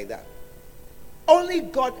loves you like that. Only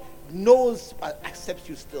God knows but accepts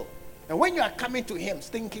you still. And when you are coming to him,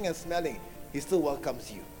 stinking and smelling, he still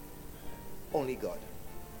welcomes you. Only God.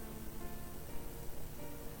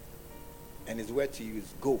 And his word to you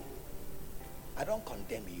is go. I don't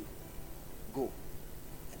condemn you. Go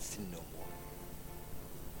and sin no more.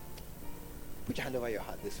 Put your hand over your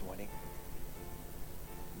heart this morning.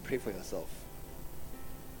 Pray for yourself.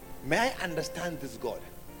 May I understand this God?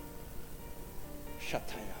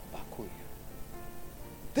 Shataya Bakuya.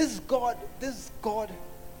 This God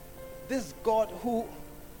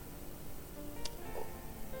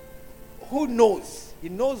who knows. He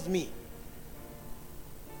knows me.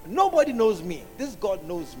 Nobody knows me. This God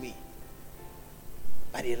knows me.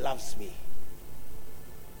 But he loves me.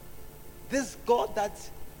 This God that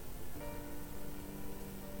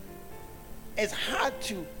is hard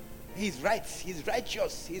to, he's right, he's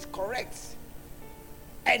righteous, he's correct.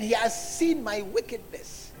 And he has seen my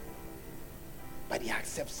wickedness. But he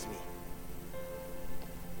accepts me.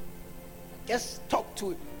 Just talk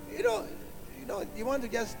to, you want to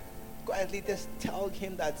just quietly just tell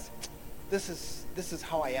him that this is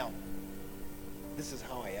how I am. This is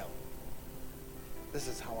how I am. This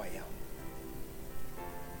is how I am.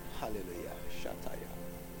 Hallelujah. Shataya.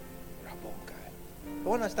 Rabonka. I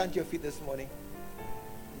want to stand to your feet this morning.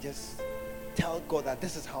 Just tell God that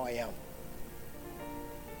this is how I am.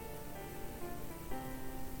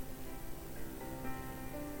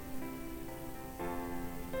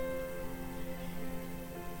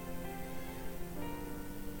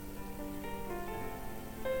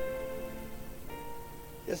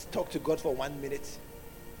 Just talk to God for 1 minute.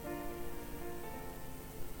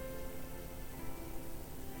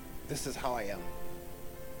 This is how I am.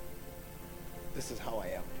 This is how I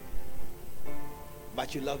am.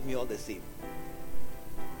 But you love me all the same.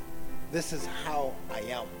 This is how I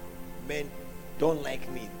am. Men don't like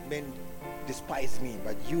me. Men despise me.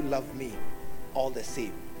 But you love me all the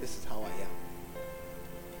same. This is how I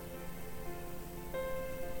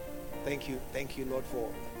am. Thank you, Lord,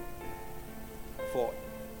 for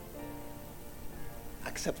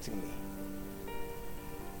accepting me.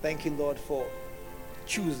 Thank you, Lord, for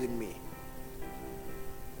choosing me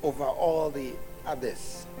over all the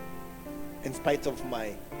others in spite of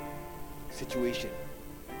my situation.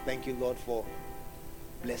 Thank you, Lord, for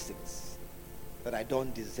blessings. that I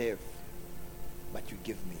don't deserve, but you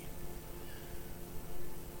give me.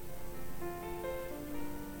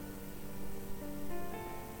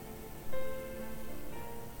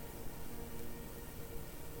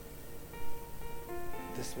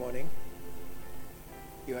 This morning,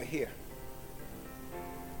 you are here.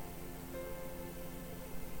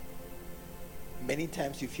 Many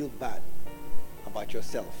times you feel bad about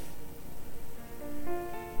yourself.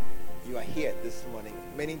 You are here this morning.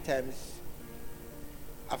 Many times,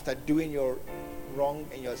 after doing your wrong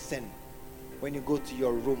and your sin, when you go to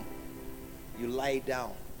your room, you lie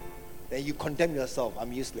down, then you condemn yourself.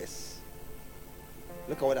 I'm useless.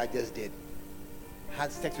 Look at what I just did.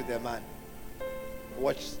 Had sex with a man.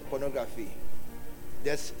 Watched pornography.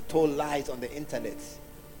 Just told lies on the internet.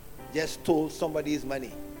 Just stole somebody's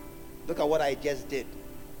money. Look at what I just did.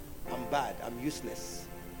 I'm bad. I'm useless.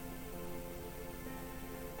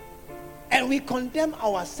 And we condemn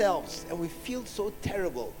ourselves and we feel so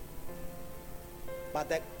terrible. But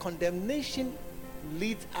that condemnation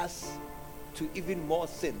leads us to even more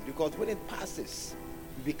sin, because when it passes,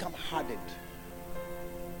 we become hardened.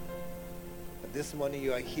 But this morning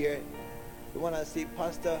you are here. You want to say,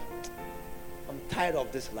 Pastor, I'm tired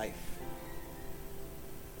of this life.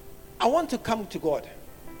 I want to come to God,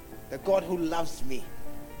 the God who loves me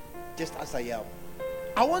just as I am.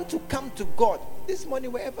 I want to come to God this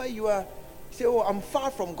morning, wherever you are. Say, oh, I'm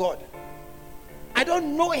far from God. I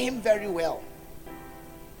don't know him very well.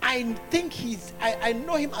 I think I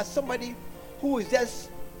know him as somebody who is just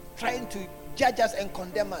trying to judge us and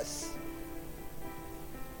condemn us.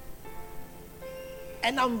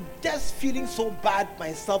 And I'm just feeling so bad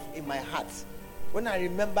myself in my heart. When I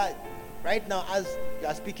remember, right now as you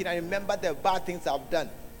are speaking, I remember the bad things I've done.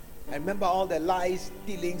 I remember all the lies,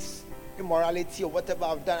 stealings, immorality, or whatever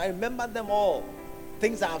I've done. I remember them all.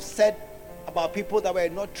 Things I've said about people that were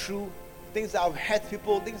not true, things that I've hurt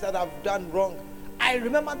people, things that I've done wrong. I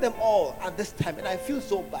remember them all at this time, and I feel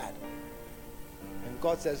so bad. And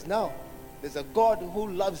God says, now, there's a God who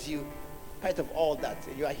loves you, in spite of all that.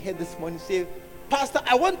 And you are here this morning, say, Pastor,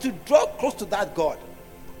 I want to draw close to that God.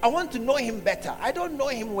 I want to know him better. I don't know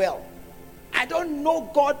him well. I don't know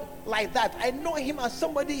God like that. I know him as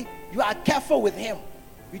somebody, you are careful with him.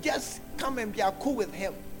 You just come and be cool with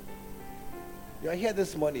him. You are here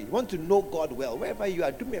this morning. You want to know God well. Wherever you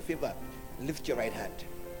are, do me a favor. Lift your right hand.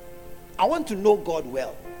 I want to know God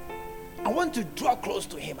well. I want to draw close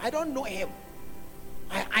to him. I don't know him.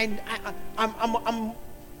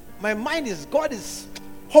 My mind is, God is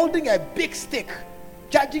holding a big stick,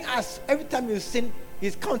 judging us. Every time you sin,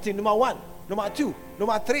 he's counting. Number 1, number 2,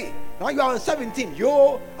 number 3. Now you are on 17.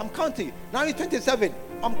 I'm counting. Now you're 27.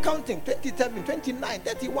 I'm counting. 27, 29,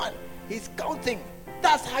 31. He's counting.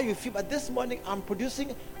 That's how you feel. But this morning, I'm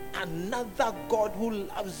producing another God who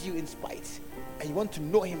loves you in spite. And you want to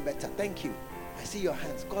know him better. Thank you. I see your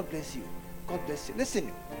hands. God bless you. God bless you.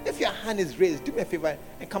 Listen, if your hand is raised, do me a favor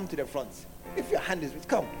and come to the front. If your hand is raised,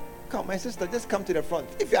 come. Come, my sister, just come to the front.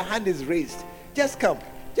 If your hand is raised, just come.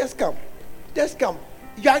 Just come. Just come.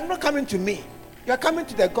 You are not coming to me. You are coming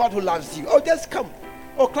to the God who loves you. Oh, just come.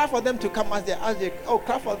 Oh, clap for them to come as they. Oh,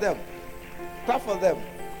 clap for them. Clap for them.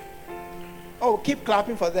 Oh, keep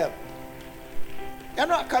clapping for them. You're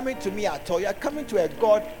not coming to me at all. You're coming to a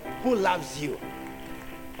God who loves you.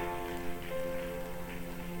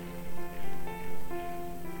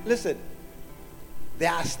 Listen,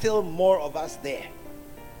 there are still more of us there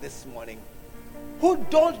this morning who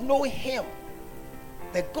don't know him,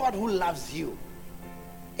 the God who loves you.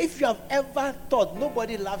 If you have ever thought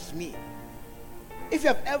nobody loves me, if you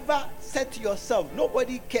have ever said to yourself,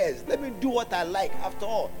 nobody cares, let me do what I like. After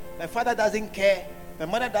all, my father doesn't care, my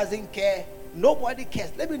mother doesn't care, nobody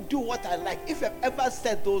cares, let me do what I like. If you have ever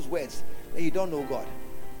said those words, then you don't know God.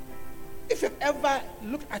 If you have ever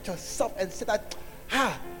looked at yourself and said that,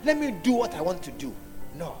 let me do what I want to do,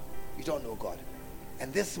 no, you don't know God.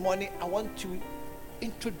 And this morning, I want to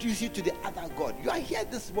introduce you to the other God. You are here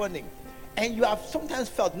this morning, and you have sometimes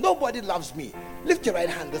felt nobody loves me. Lift your right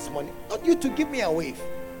hand this morning. Not you to give me a wave.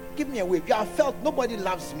 Give me a wave. You have felt nobody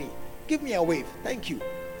loves me. Give me a wave. Thank you.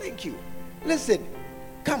 Thank you. Listen,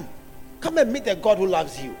 come and meet the God who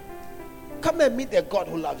loves you. Come and meet the God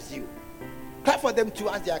who loves you. Clap for them too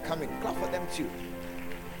as they are coming. Clap for them too.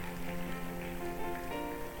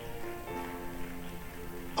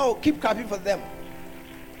 Oh, keep clapping for them.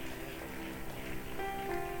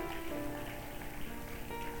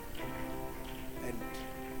 And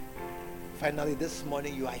finally, this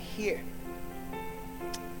morning you are here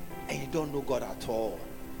and you don't know God at all.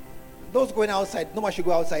 Those going outside, no one should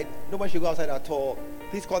go outside. No one should go outside at all.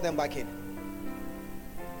 Please call them back in.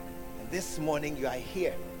 And this morning you are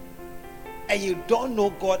here and you don't know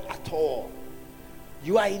God at all.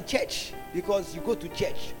 You are in church because you go to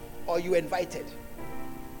church or you invited.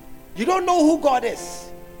 You don't know who God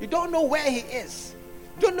is. You don't know where he is.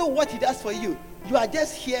 You don't know what he does for you. You are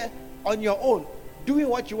just here on your own, doing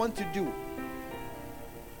what you want to do.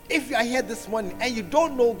 If you are here this morning and you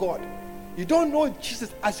don't know God, you don't know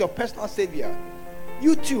Jesus as your personal Savior,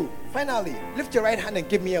 you too, finally, lift your right hand and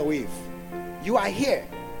give me a wave. You are here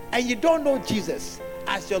and you don't know Jesus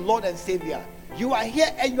as your Lord and Savior. You are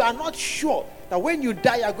here and you are not sure that when you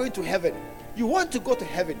die, you are going to heaven. You want to go to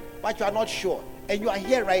heaven, but you are not sure. And you are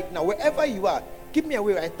here right now, wherever you are. Give me a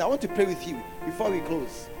wave right now. I want to pray with you before we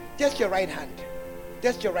close. Just your right hand.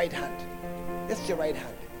 Just your right hand. Just your right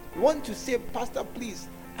hand. You want to say, Pastor, please,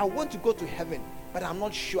 I want to go to heaven, but I'm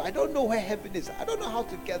not sure. I don't know where heaven is. I don't know how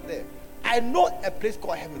to get there. I know a place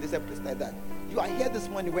called heaven. There's a place like that. You are here this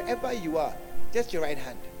morning, wherever you are. Just your right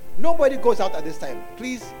hand. Nobody goes out at this time.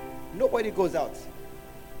 Please, nobody goes out.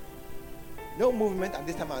 No movement at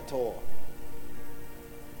this time at all.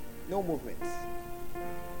 No movement.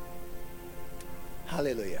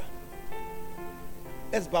 Hallelujah.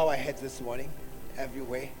 Let's bow our heads this morning.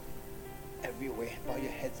 Everywhere. Everywhere. Bow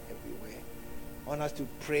your heads everywhere. I want us to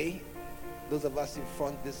pray. Those of us in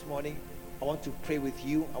front this morning, I want to pray with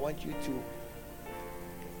you. I want to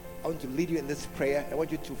lead you in this prayer. I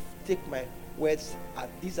want you to take my words.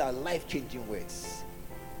 These are life-changing words.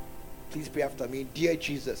 Please pray after me. Dear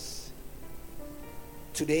Jesus,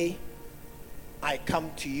 today I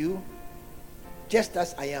come to you just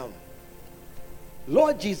as I am.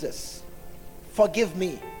 Lord Jesus, forgive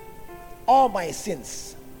me all my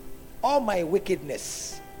sins, all my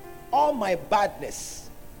wickedness, all my badness.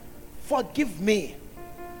 Forgive me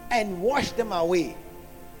and wash them away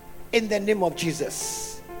in the name of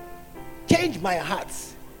Jesus. Change my heart.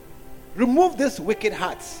 Remove this wicked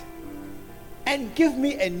heart and give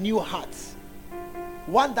me a new heart,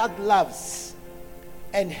 one that loves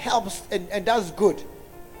and helps and does good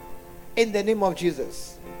in the name of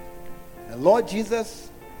Jesus. And Lord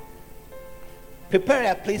Jesus,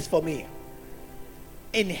 prepare a place for me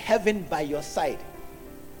in heaven by your side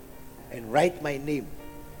and write my name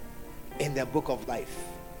in the book of life.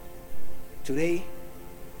 Today,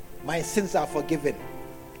 my sins are forgiven.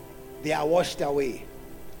 They are washed away.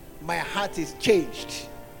 My heart is changed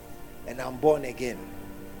and I'm born again.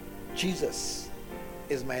 Jesus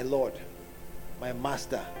is my Lord, my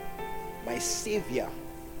Master, my Savior,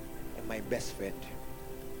 and my best friend.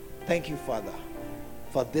 Thank you, Father,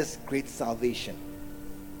 for this great salvation.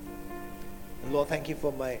 And Lord, thank you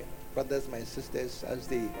for my brothers, my sisters, as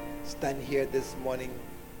they stand here this morning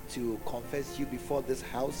to confess you before this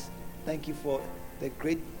house. Thank you for the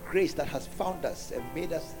great grace that has found us and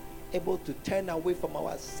made us able to turn away from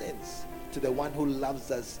our sins to the one who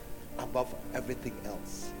loves us above everything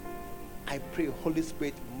else. I pray, Holy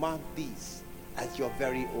Spirit, mark these as your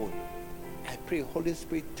very own. I pray, Holy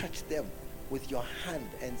Spirit, touch them with your hand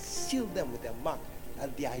and seal them with a mark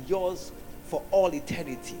that they are yours for all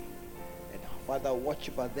eternity. And Father, watch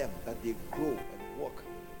over them that they grow and walk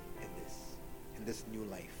in this new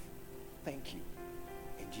life. Thank you.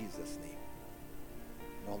 In Jesus' name.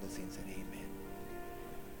 And all the saints said amen.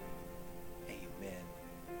 Amen.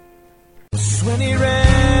 When he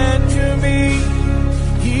ran to me,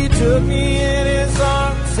 he took me in his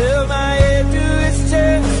arms, held my head to his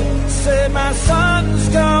chest, said, my son's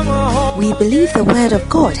come home. We believe the word of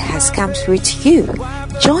God has come through to you.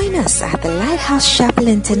 Join us at the Lighthouse Chapel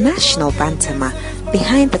International, Bantama,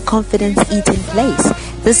 behind the Confidence Eating Place.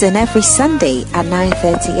 This is every Sunday at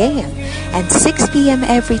 9:30 a.m. and 6 p.m.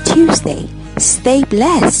 every Tuesday. Stay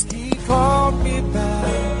blessed. He called me back.